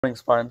Morning,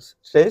 Spartans.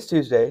 Today is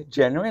Tuesday,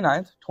 January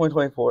 9th,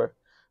 2024.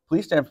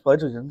 Please stand for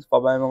Pledge Allegiance,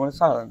 followed by a moment of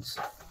silence.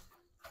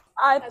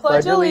 I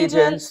pledge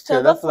allegiance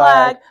to the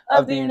flag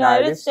of the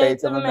United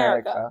States of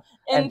America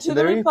and to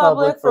the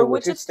republic for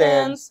which it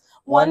stands,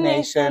 one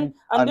nation,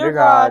 under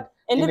God,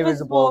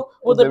 indivisible,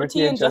 with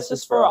liberty and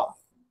justice for all.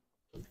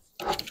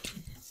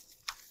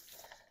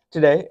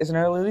 Today is an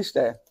early release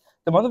day.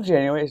 The month of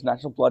January is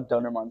National Blood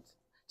Donor Month.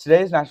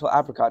 Today is National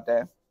Apricot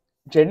Day.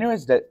 January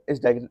is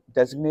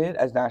designated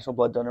as National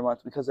Blood Donor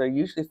Month because there are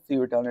usually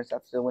fewer donors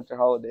after the winter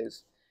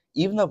holidays,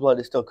 even though blood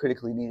is still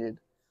critically needed.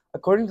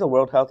 According to the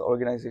World Health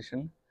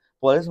Organization,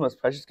 blood is the most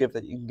precious gift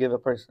that you can give a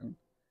person,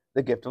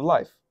 the gift of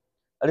life.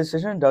 A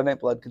decision to donate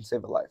blood can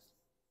save a life.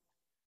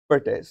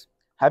 Birthdays.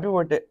 Happy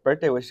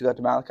birthday wishes go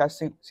to Malachi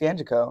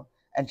Sanjico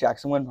and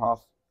Jackson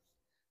Winhoff.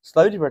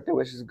 Celebrity birthday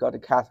wishes go to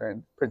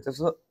Catherine,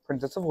 Princess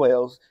of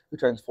Wales, who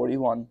turns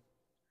 41.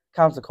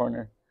 Counsel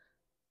Corner.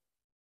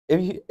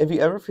 If you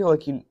ever feel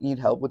like you need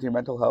help with your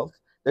mental health,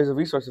 there's a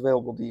resource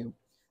available to you.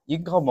 You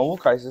can call Mobile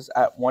Crisis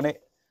at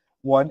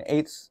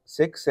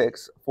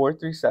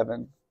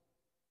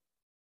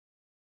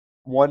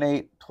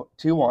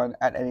 1-866-437-1821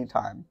 at any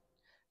time.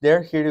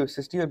 They're here to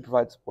assist you and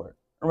provide support.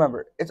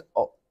 Remember, it's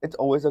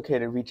always okay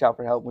to reach out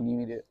for help when you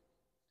need it.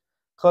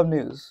 Club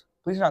News.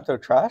 Please do not throw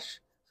trash,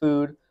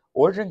 food,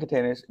 or drink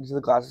containers into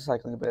the glass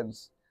recycling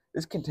bins.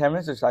 This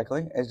contaminates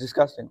recycling and is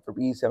disgusting for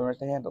BE7 members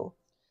to handle.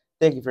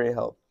 Thank you for your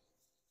help.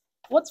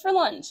 What's for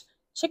lunch?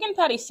 Chicken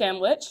patty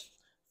sandwich,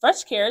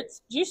 fresh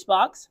carrots, juice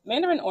box,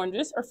 mandarin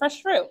oranges, or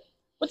fresh fruit?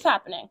 What's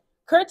happening?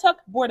 Currituck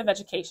Board of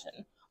Education.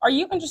 Are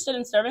you interested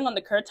in serving on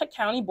the Currituck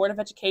County Board of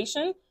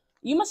Education?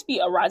 You must be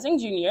a rising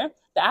junior.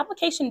 The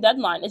application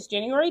deadline is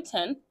January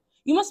 10th.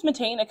 You must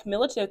maintain a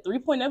cumulative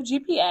 3.0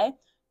 GPA.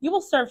 You will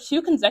serve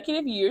 2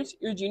 consecutive years,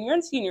 your junior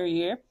and senior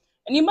year,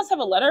 and you must have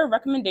a letter of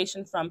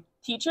recommendation from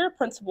teacher,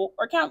 principal,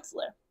 or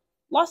counselor.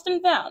 Lost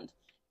and found.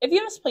 If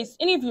you misplaced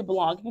any of your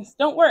belongings,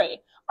 don't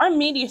worry. Our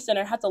Media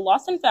Center has a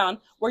lost and found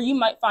where you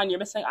might find your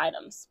missing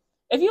items.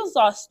 If you've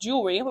lost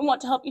jewelry, we want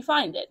to help you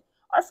find it.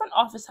 Our front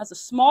office has a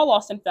small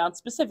lost and found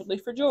specifically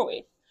for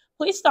jewelry.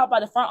 Please stop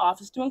by the front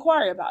office to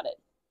inquire about it.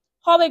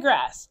 Hallway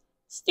grass.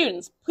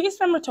 Students, please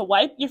remember to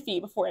wipe your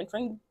feet before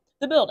entering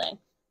the building.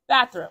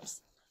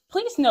 Bathrooms.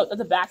 Please note that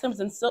the bathrooms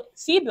in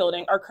C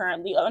building are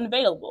currently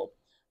unavailable.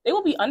 They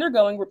will be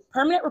undergoing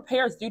permanent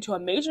repairs due to a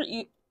major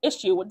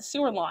issue with the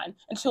sewer line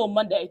until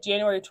Monday,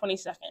 January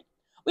 22nd.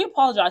 We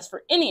apologize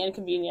for any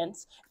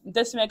inconvenience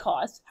this may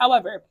cause.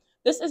 However,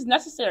 this is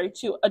necessary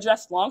to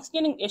address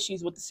long-standing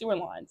issues with the sewer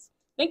lines.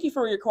 Thank you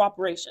for your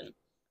cooperation.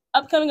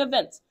 Upcoming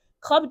events.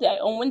 Club Day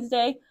on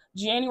Wednesday,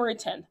 January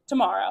 10th,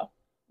 tomorrow.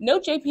 No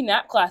JP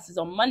Knapp classes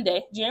on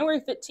Monday,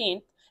 January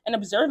 15th, and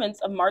observance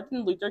of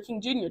Martin Luther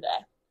King Jr.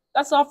 Day.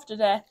 That's all for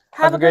today.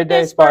 Have a great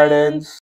day, Spartans!